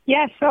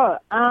Yeah, sure.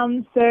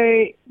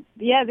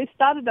 This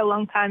started a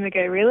long time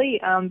ago, really,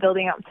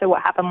 building up to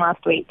what happened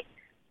last week.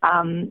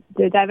 The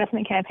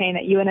divestment campaign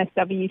at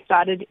UNSW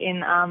started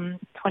in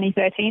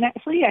 2013,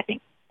 actually, I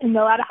think in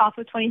the latter half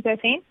of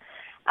 2013.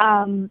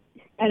 And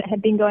it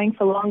had been going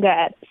for longer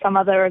at some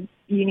other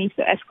unis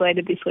that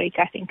escalated this week.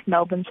 I think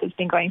Melbourne's has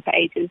been going for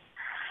ages.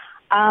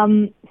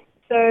 I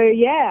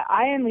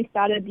only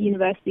started the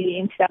university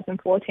in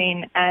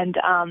 2014 and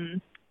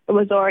it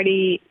was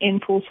already in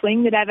full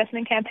swing, the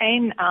divestment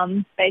campaign,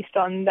 based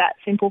on that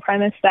simple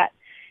premise that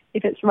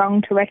if it's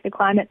wrong to wreck the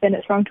climate, then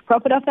it's wrong to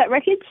profit off that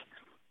wreckage.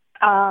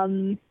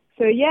 I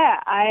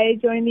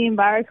joined the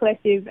Enviro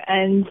Collective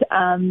and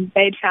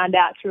they'd found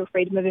out through a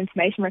Freedom of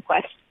Information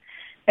request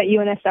that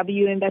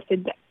UNSW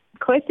invested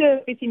close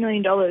to $50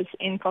 million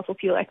in fossil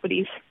fuel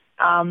equities.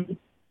 And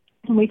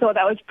we thought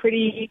that was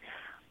pretty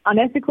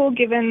unethical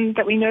given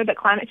that we know that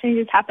climate change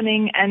is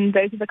happening and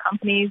those are the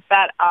companies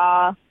that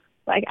are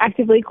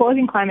actively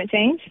causing climate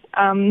change.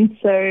 Since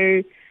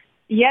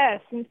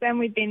then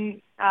we've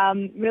been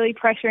really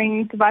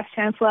pressuring the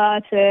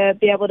Vice-Chancellor to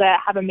be able to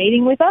have a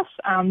meeting with us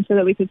so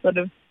that we could sort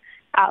of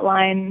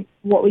outline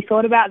what we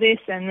thought about this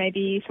and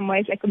maybe some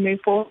ways they could move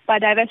forward by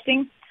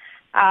divesting.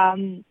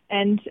 And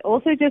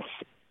also just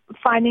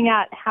finding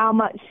out how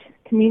much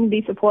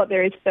community support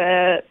there is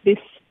for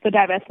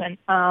divestment.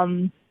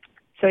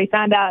 So we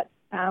found out,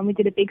 we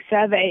did a big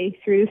survey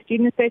through the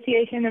Student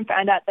Association and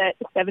found out that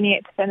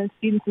 78% of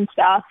students and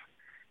staff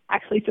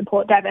actually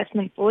support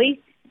divestment fully.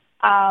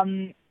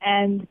 And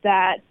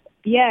that,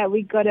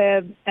 we got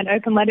an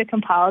open letter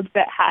compiled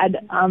that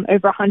had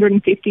over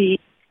 150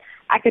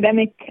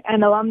 academic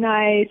and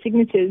alumni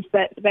signatures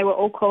that they were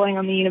all calling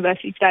on the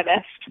university to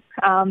divest.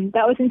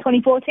 That was in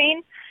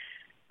 2014.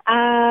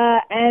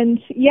 And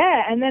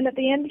then at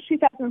the end of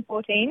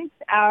 2014,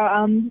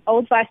 our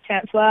old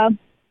Vice-Chancellor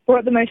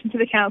brought the motion to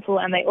the council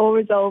and they all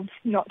resolved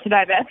not to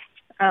divest,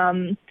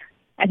 and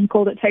he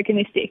called it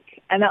tokenistic,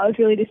 and that was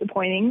really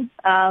disappointing.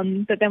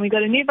 But then we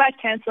got a new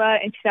Vice-Chancellor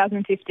in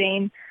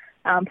 2015,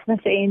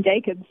 Professor Ian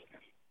Jacobs,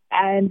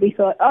 and we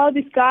thought,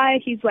 this guy,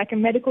 he's like a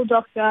medical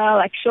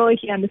doctor, surely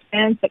he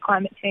understands that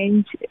climate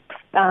change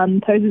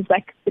poses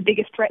the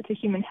biggest threat to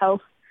human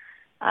health.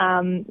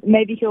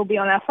 Maybe he'll be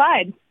on our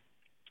side.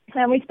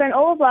 And we spent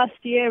all of last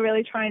year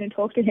really trying to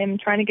talk to him,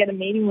 trying to get a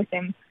meeting with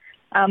him,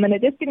 and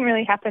it just didn't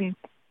really happen.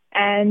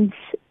 And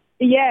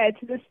to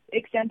this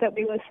extent that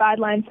we were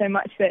sidelined so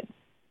much that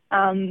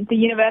the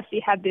university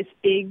had this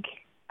big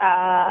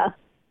a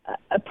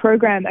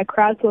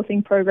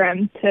crowdsourcing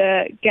program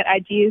to get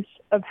ideas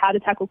of how to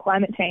tackle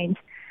climate change.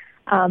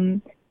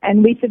 And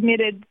we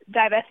submitted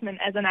divestment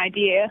as an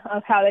idea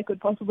of how they could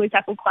possibly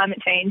tackle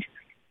climate change.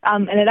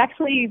 And it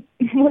actually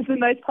was the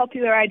most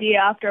popular idea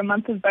after a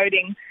month of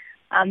voting.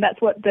 That's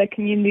what the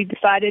community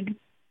decided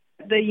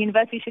the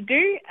university should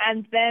do.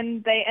 And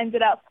then they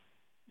ended up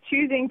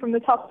choosing from the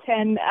top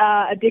 10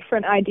 a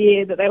different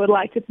idea that they would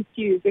like to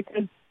pursue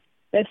because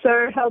they're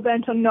so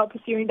hell-bent on not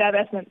pursuing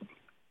divestment.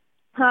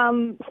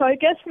 So I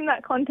guess from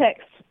that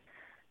context,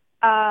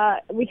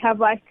 we have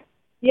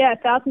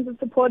thousands of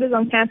supporters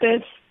on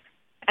campus,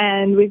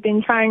 and we've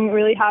been trying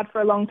really hard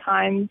for a long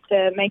time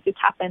to make this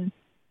happen.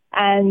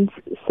 And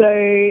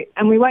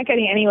we weren't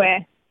getting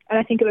anywhere. And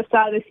I think at the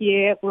start of this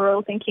year, we're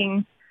all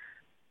thinking,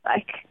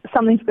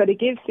 something's got to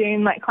give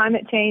soon.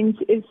 Climate change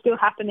is still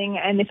happening,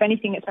 and if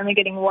anything, it's only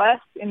getting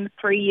worse. In the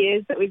 3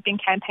 years that we've been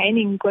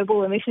campaigning,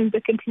 global emissions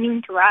are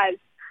continuing to rise.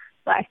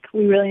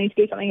 We really need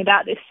to do something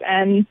about this.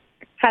 And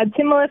had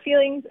similar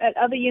feelings at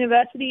other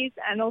universities,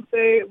 and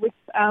also with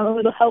a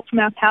little help from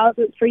our pals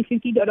at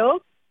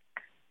 350.org.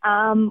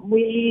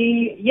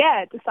 We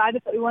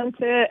decided that we wanted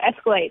to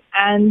escalate,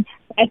 and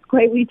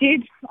escalate we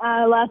did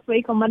last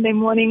week on Monday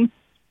morning.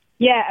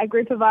 A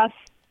group of us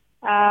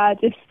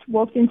just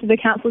walked into the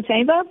council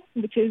chamber,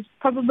 which is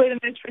probably the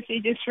most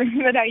prestigious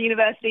room at our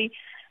university,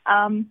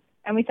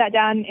 and we sat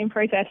down in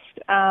protest,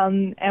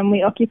 and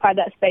we occupied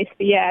that space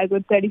for a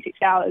good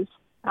 36 hours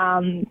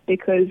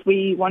because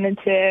we wanted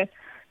to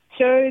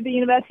show the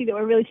university that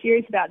we're really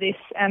serious about this,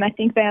 and I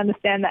think they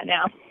understand that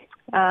now.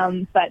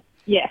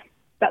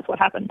 That's what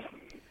happened.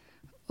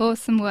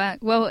 Awesome work.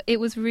 Well, it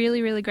was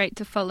really, really great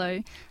to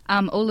follow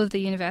all of the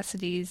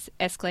universities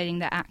escalating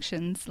their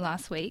actions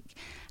last week.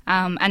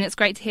 And it's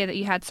great to hear that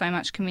you had so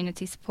much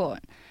community support.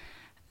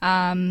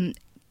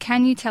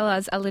 Can you tell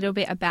us a little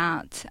bit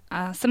about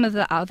some of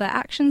the other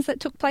actions that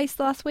took place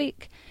last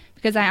week?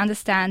 Because I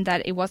understand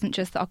that it wasn't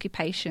just the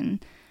occupation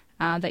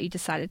that you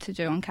decided to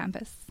do on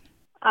campus.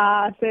 So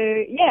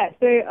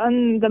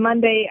on the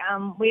Monday,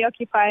 we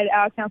occupied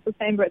our council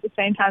chamber at the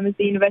same time as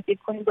the University of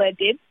Queensland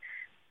did.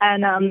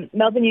 And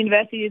Melbourne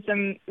University did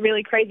some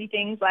really crazy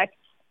things,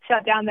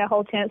 shut down their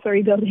whole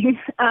chancellery building.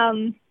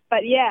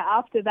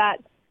 After that,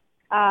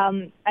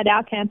 at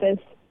our campus,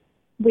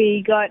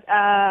 we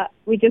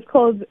just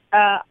called,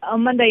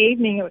 on Monday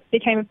evening, it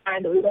became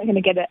apparent that we weren't going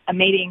to get a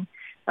meeting,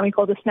 and we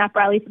called a snap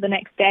rally for the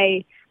next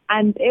day.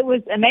 And it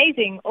was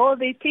amazing. All of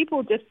these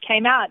people just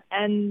came out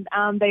and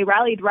they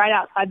rallied right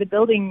outside the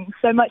building,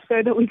 so much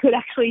so that we could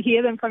actually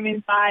hear them from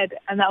inside,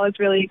 and that was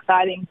really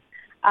exciting.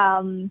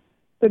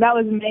 So that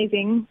was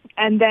amazing.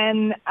 And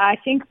then I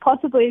think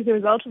possibly as a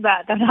result of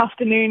that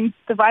afternoon,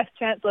 the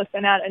Vice-Chancellor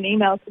sent out an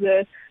email to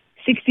the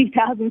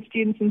 60,000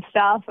 students and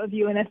staff of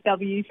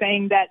UNSW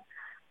saying that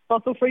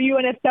fossil-free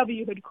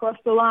UNSW had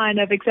crossed the line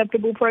of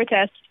acceptable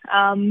protest,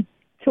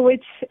 to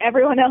which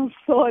everyone else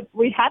thought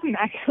we hadn't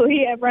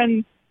actually.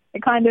 Everyone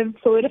kind of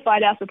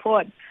solidified our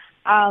support.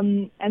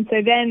 And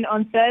so then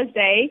on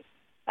Thursday,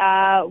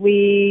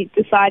 we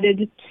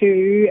decided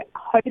to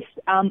host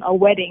a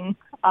wedding,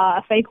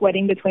 a fake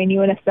wedding between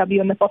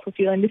UNSW and the fossil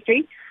fuel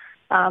industry,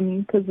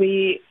 because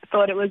we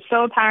thought it was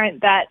so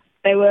apparent that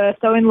they were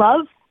so in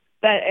love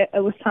that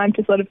it was time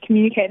to sort of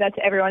communicate that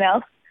to everyone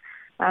else.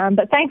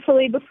 But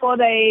thankfully, before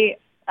they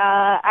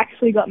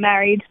actually got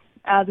married,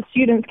 the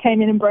students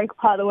came in and broke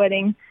apart the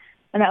wedding,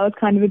 and that was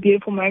kind of a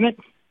beautiful moment.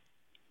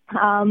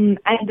 And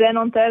then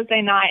on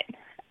Thursday night,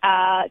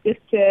 just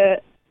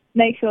to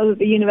make sure that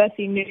the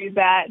university knew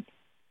that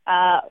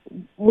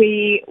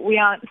we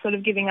aren't sort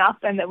of giving up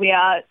and that we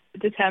are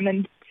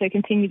determined to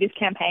continue this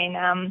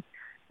campaign,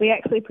 we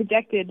actually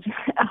projected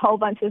a whole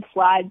bunch of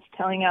slides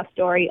telling our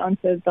story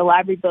onto the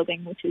library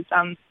building, which is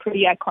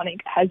pretty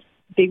iconic. It has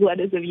big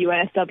letters of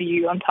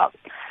UNSW on top.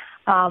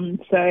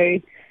 So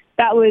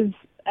that was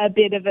a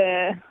bit of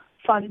a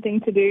fun thing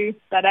to do,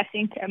 but I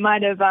think it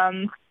might have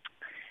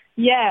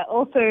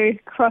also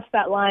crossed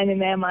that line in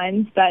their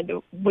minds, that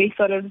we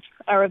sort of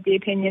are of the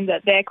opinion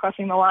that they're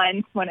crossing the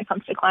line when it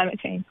comes to climate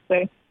change.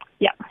 So,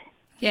 yeah.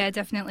 Yeah,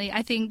 definitely.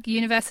 I think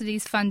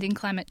universities funding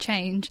climate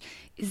change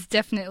is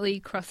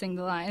definitely crossing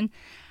the line.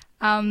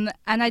 And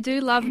I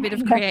do love a bit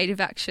of creative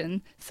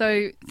action.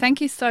 So thank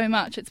you so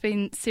much. It's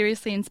been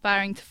seriously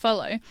inspiring to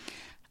follow.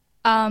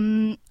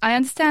 I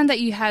understand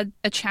that you had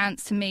a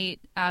chance to meet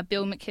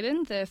Bill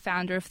McKibben, the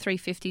founder of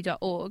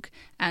 350.org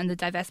and the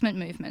divestment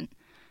movement.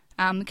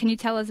 Can you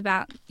tell us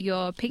about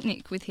your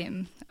picnic with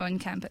him on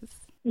campus?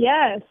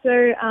 Yeah,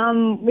 so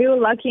we were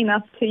lucky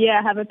enough to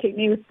have a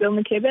picnic with Bill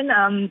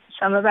McKibben.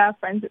 Some of our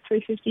friends at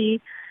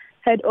 350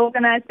 had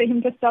organised for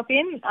him to stop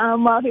in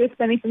while he was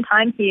spending some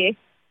time here.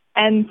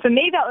 And for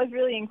me, that was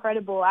really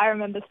incredible. I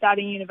remember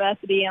starting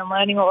university and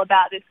learning all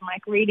about this and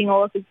reading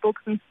all of his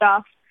books and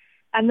stuff.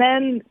 And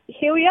then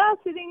here we are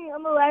sitting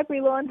on the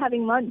library lawn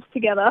having lunch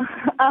together.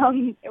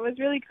 It was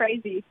really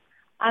crazy.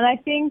 And I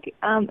think it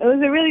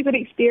was a really good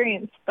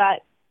experience,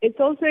 but it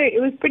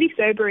was pretty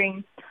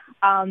sobering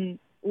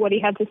what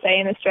he had to say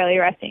in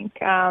Australia, I think,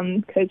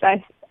 because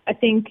I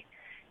think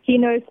he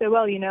knows so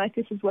well,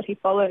 this is what he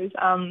follows,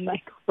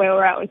 where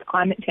we're at with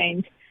climate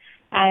change.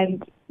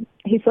 And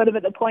he's sort of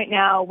at the point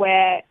now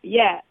where,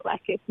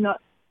 it's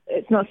not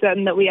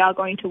certain that we are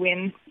going to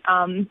win.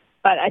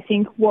 But I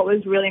think what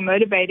was really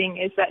motivating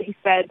is that he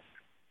said,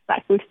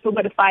 we've still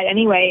got to fight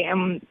anyway,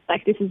 and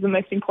this is the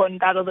most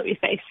important battle that we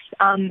face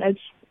as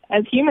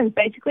humans,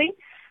 basically.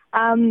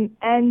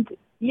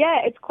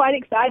 It's quite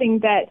exciting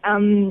that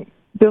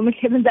Bill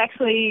McKibben's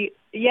actually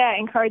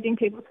encouraging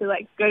people to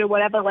go to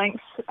whatever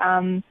lengths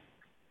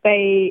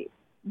they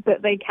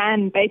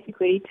can,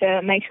 basically,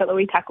 to make sure that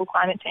we tackle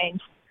climate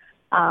change.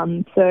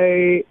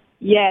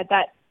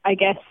 That, I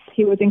guess,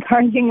 he was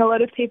encouraging a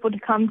lot of people to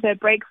come to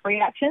Break Free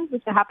actions,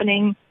 which are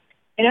happening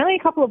in only a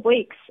couple of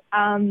weeks.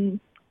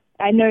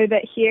 I know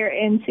that here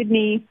in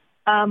Sydney,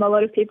 a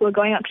lot of people are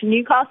going up to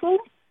Newcastle,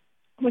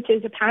 which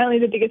is apparently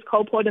the biggest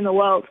coal port in the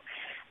world,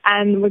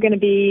 and we're going to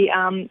be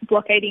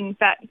blockading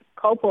that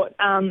coal port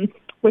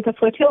with a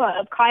flotilla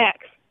of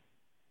kayaks.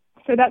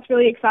 So that's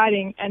really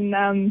exciting, and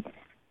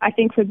I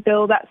think for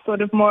Bill, that's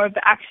sort of more of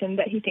the action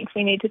that he thinks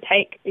we need to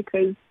take,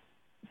 because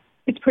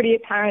it's pretty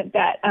apparent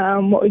that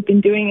what we've been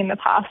doing in the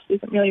past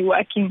isn't really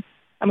working,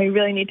 and we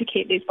really need to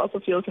keep these fossil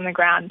fuels in the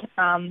ground.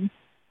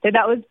 So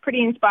that was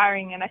pretty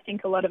inspiring, and I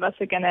think a lot of us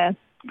are going to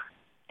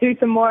do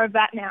some more of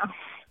that now.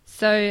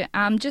 So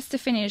just to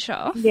finish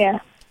off,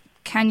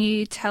 can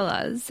you tell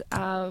us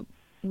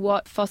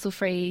what Fossil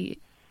Free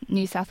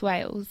New South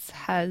Wales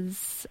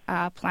has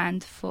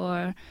planned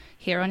for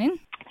here on in?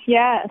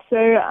 Yeah, so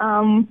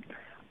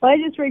we're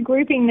just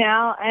regrouping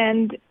now,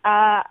 and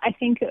I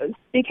think it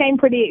became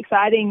pretty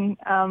exciting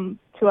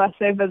to us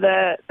over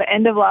the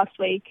end of last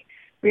week,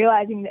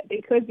 realising that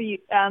because the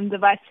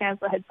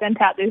Vice-Chancellor had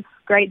sent out this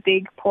great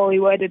big poorly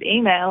worded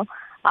email,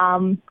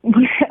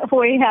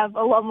 we have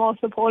a lot more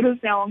supporters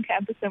now on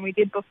campus than we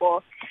did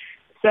before.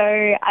 So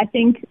I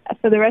think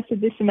for the rest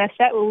of this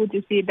semester, it will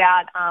just be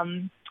about,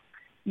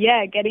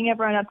 getting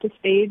everyone up to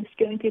speed,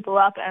 skilling people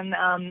up,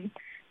 and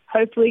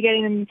hopefully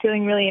getting them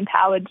feeling really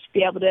empowered to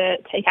be able to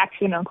take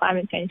action on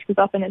climate change,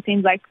 because often it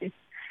seems like this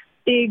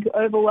big,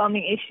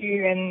 overwhelming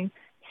issue and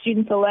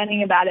students are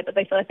learning about it, but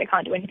they feel like they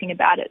can't do anything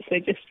about it. So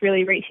just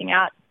really reaching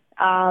out.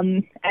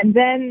 And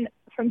then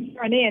from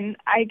here on in,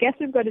 I guess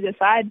we've got to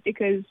decide,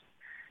 because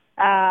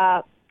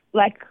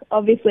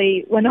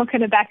obviously we're not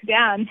going to back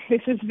down.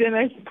 This is the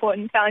most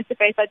important challenge to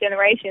face our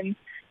generation.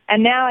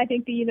 And now I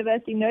think the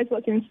university knows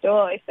what's in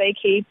store if they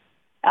keep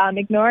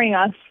ignoring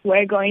us,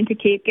 we're going to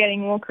keep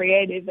getting more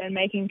creative and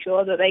making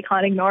sure that they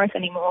can't ignore us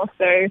anymore.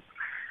 So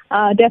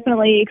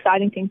definitely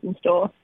exciting things in store.